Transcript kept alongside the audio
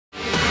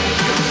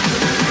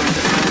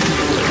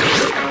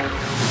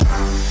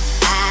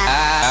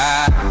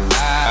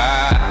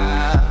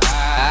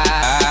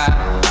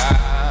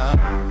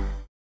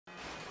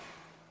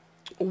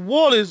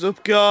What is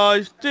up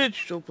guys,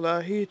 Digital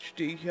Player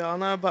HD here,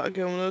 and I'm back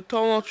again with a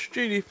top-notch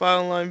GD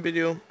File Online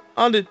video.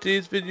 And in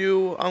today's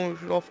video, I'm going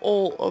to show off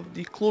all of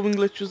the clothing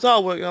glitches that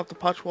are working after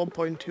patch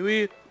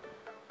 1.28.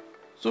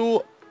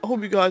 So, I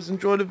hope you guys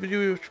enjoyed the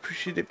video. I would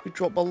appreciate it if you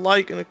drop a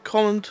like and a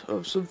comment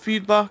of some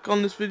feedback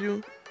on this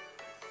video.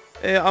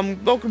 I'm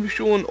not going to be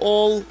showing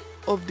all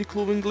of the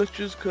clothing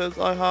glitches because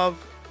I have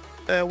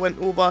went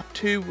over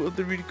two of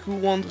the really cool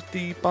ones,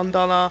 the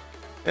bandana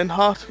and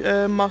hat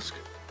mask.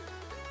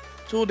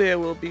 So there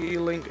will be a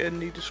link in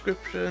the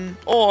description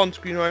or on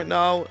screen right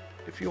now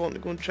if you want to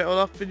go and check out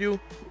that video.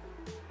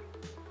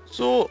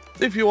 So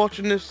if you're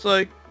watching this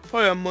like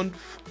probably a month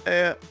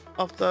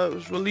after it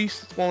was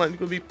released, it's more likely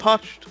going to be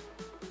patched.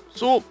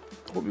 So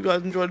hope you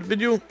guys enjoyed the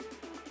video.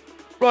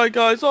 Right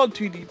guys, on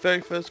to the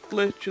very first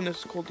glitch, and this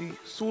is called the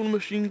soda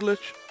machine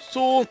glitch.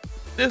 So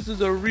this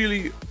is a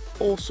really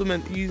awesome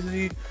and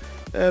easy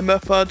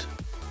method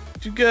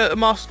to get a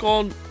mask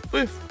on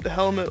with the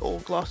helmet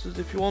or glasses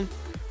if you want.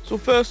 So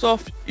first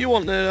off, you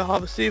want to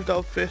have a saved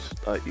outfit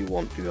that you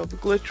want to have the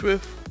glitch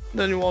with.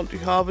 Then you want to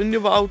have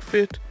another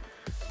outfit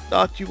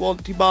that you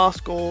want the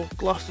mask or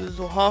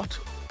glasses or hat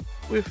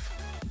with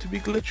to be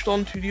glitched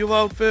onto the other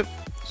outfit.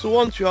 So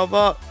once you have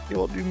that, you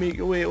want to make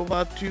your way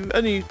over to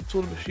any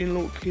soda machine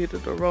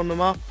located around the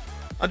map,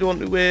 and you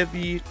want to wear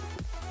the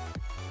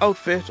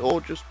outfit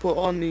or just put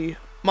on the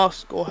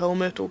mask or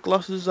helmet or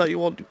glasses that you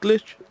want to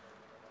glitch.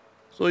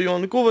 So you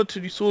want to go over to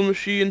the soda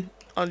machine,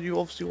 and you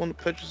obviously want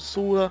to purchase a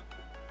soda.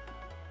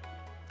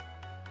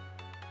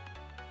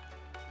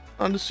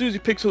 And as soon as he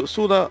picks up the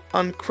soda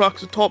and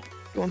cracks the top,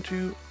 you want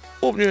to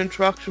open your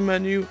interaction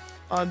menu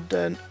and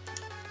then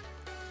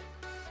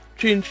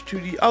change to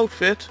the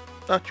outfit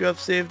that you have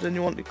saved and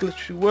you want the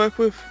glitch to work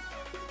with.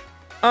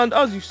 And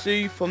as you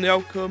see from the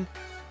outcome,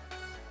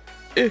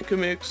 it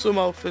can make some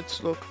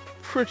outfits look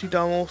pretty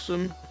damn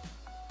awesome.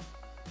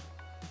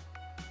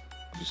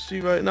 You see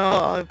right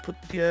now, I put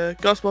the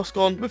gas mask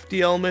on with the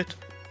helmet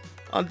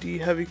and the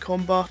heavy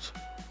combat.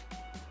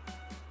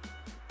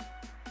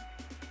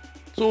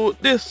 So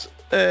this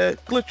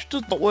glitch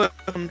does not work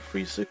on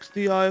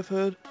 360, I have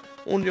heard,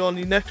 only on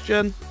the next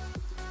gen.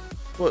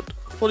 But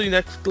for the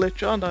next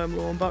glitch, and I am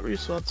low on battery,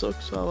 so that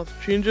sucks, so I'll have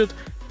to change it.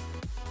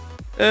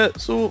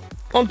 So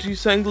onto the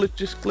second glitch.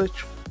 This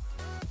glitch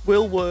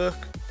will work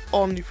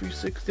on the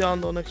 360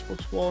 and on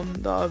Xbox One,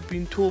 that I've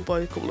been told by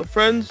a couple of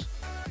friends.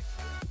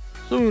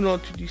 So moving on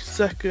to the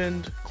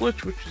second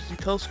glitch, which is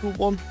the telescope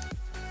one.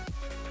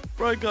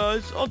 Right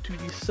guys, onto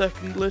the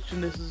second glitch,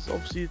 and this is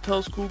obviously a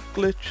telescope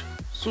glitch.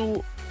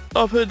 So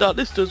I've heard that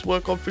this does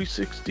work on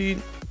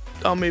 360.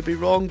 I may be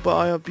wrong, but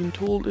I have been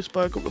told this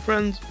by a couple of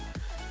friends.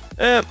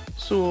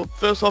 So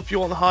first off, you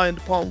want the high-end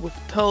department with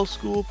the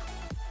telescope,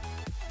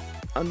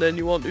 and then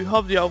you want to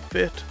have the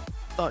outfit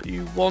that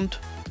you want,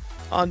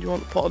 and you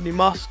want to put on the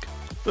mask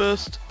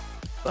first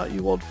that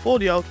you want for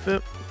the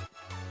outfit.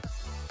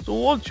 So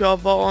once you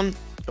have that on,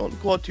 you want to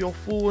go onto your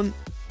phone,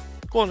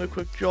 go on to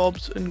quick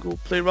jobs and go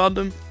play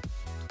random.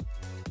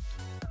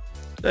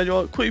 Then you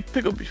want to quickly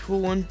pick up your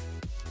phone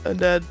and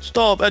then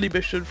start up any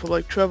mission for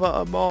like Trevor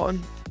and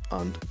Martin,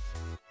 and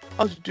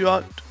as you do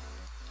that,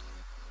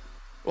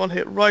 you want to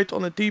hit right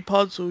on the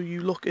D-pad so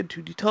you look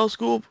into the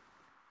telescope.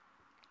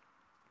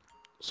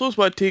 So this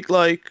might take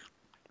like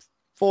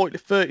 40 to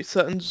 30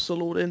 seconds to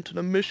load into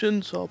the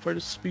mission, so I'll probably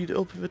just speed it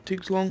up if it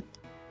takes long.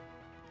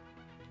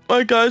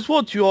 Alright guys,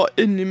 once you are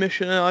in the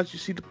mission, and as you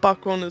see the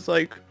background is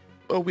like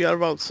a weird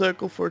round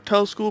circle for a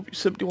telescope, you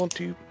simply want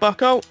to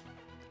back out.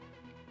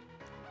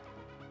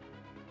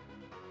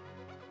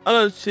 And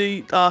I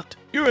see that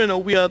you're in a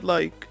weird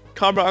like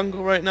camera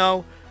angle right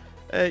now.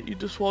 You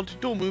just want to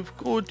don't move,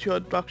 go to your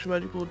interaction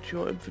menu, go to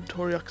your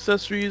inventory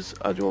accessories,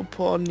 and you want to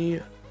put on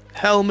the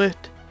helmet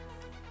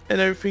and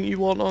everything you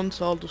want on.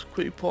 So I'll just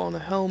quickly put on a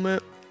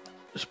helmet,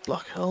 just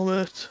black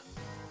helmet.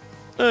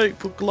 You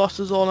put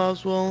glasses on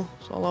as well,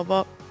 so I'll have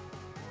that.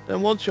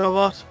 Then once you have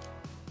that,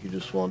 you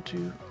just want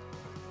to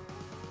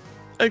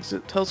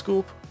exit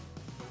telescope.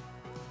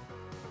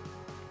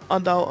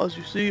 And now, as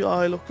you see,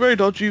 I look very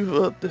dodgy,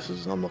 but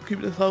I'm not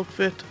keeping this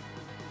outfit.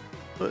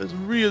 But it's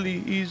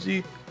really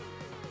easy.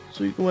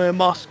 So you can wear a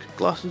mask,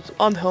 glasses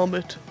and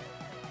helmet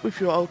with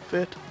your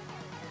outfit.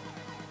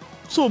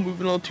 So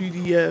moving on to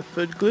the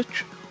third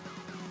glitch.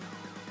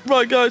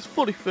 Right guys,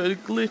 for the third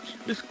glitch,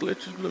 this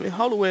glitch is going to be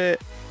how to wear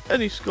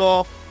any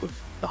scarf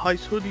with the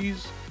Heist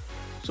hoodies.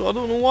 So I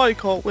don't know why you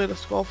can't wear the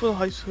scarf with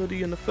the Heist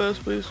hoodie in the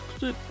first place,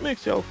 because it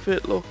makes the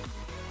outfit look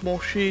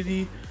more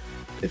shady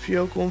if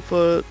you're going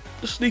for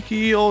the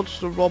sneaky or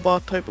just a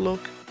robber type of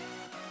look.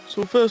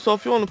 So first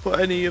off, you want to put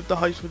any of the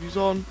Heist hoodies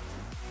on,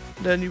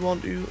 then you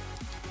want to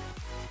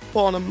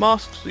put on a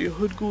mask so your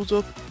hood goes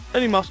up.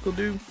 Any mask will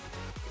do,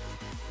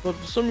 but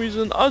for some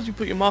reason as you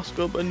put your mask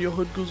up and your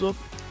hood goes up,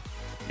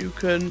 you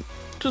can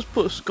just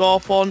put a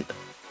scarf on.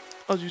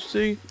 As you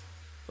see,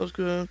 I was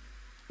going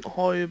to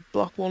hide a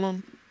black one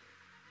on.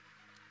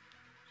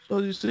 So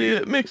as you see,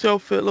 it makes the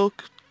outfit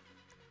look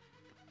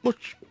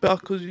much better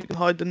because you can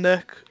hide the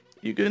neck.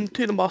 You can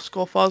take the mask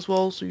off as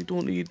well, so you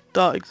don't need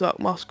that exact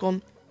mask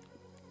on.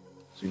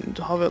 So you need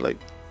to have it like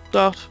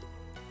that,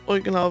 or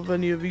you can have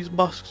any of these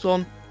masks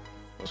on.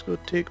 Let's go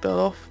take that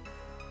off.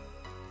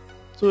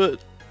 So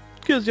it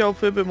gives the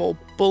outfit a bit more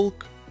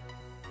bulk.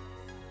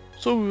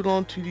 So moving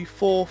on to the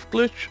fourth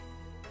glitch.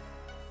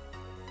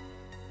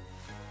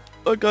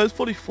 Alright guys,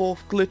 for the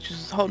fourth glitch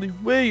is how to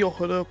wear your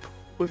hood up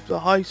with the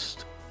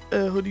heist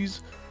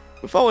hoodies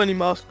without any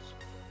masks.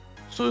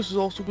 So this is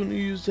also going to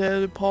use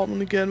the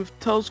apartment again with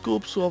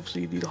telescopes, so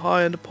obviously you need a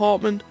high-end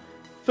apartment.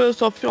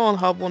 First off, you want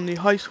to have one of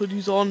the heist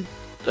hoodies on,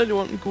 then you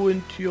want to go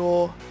into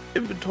your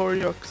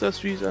inventory or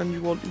accessories and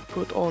you want to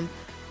put on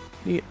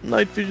the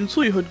night vision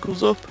so your hood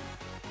goes up.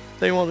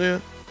 Then you want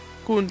to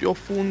go into your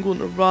phone, go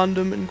into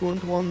random and go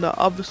into one of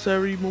the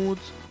adversary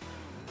modes.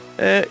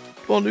 You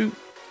want to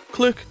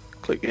click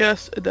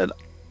yes, and then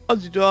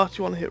as you do that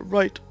you want to hit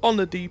right on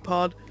the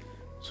D-pad,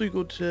 so you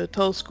go to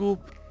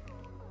telescope.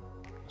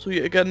 So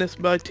yeah, again this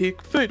might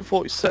take 30 to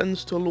 40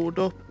 seconds to load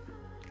up,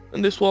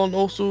 and this one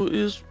also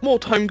is more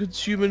time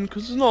consuming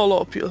because there's not a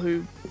lot of people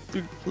who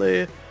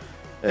play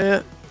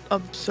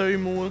adversary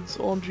modes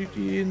on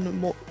GTA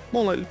and more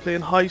likely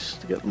playing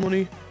heist to get the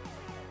money.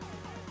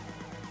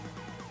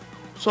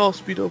 So I'll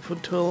speed up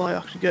until I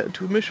actually get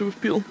into a mission with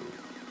people.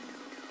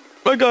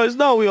 Right guys,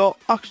 now we are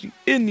actually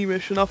in the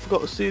mission. I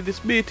forgot to say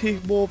this may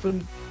take more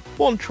than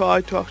one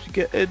try to actually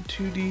get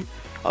into the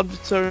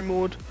adversary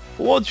mode.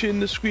 But once you're in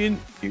the screen,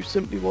 you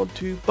simply want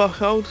to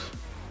back out.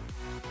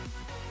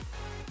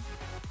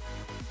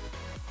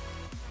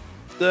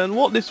 Then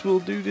what this will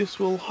do, this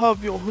will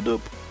have your hood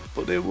up,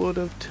 but it would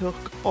have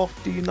took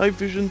off the night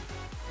vision.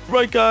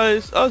 Right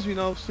guys, as we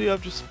now see,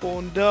 I've just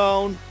spawned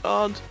down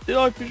and the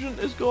night vision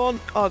is gone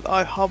and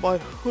I have my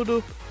hood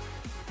up.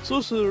 So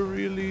this is a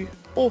really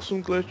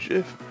awesome glitch.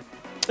 If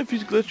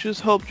these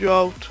glitches helped you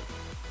out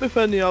with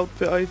any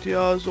outfit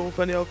ideas or with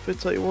any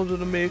outfits that you wanted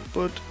to make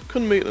but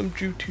couldn't make them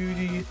due to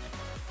the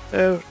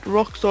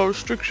Rockstar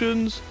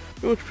restrictions,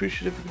 we would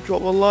appreciate if you could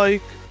drop a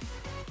like.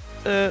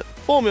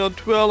 Follow me on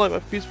Twitter, like my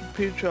Facebook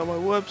page and my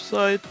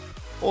website.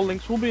 All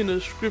links will be in the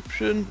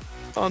description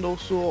and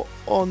also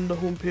on the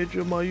homepage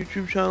of my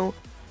YouTube channel.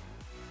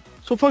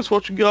 So thanks for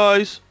watching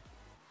guys,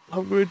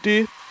 have a great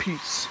day,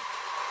 peace.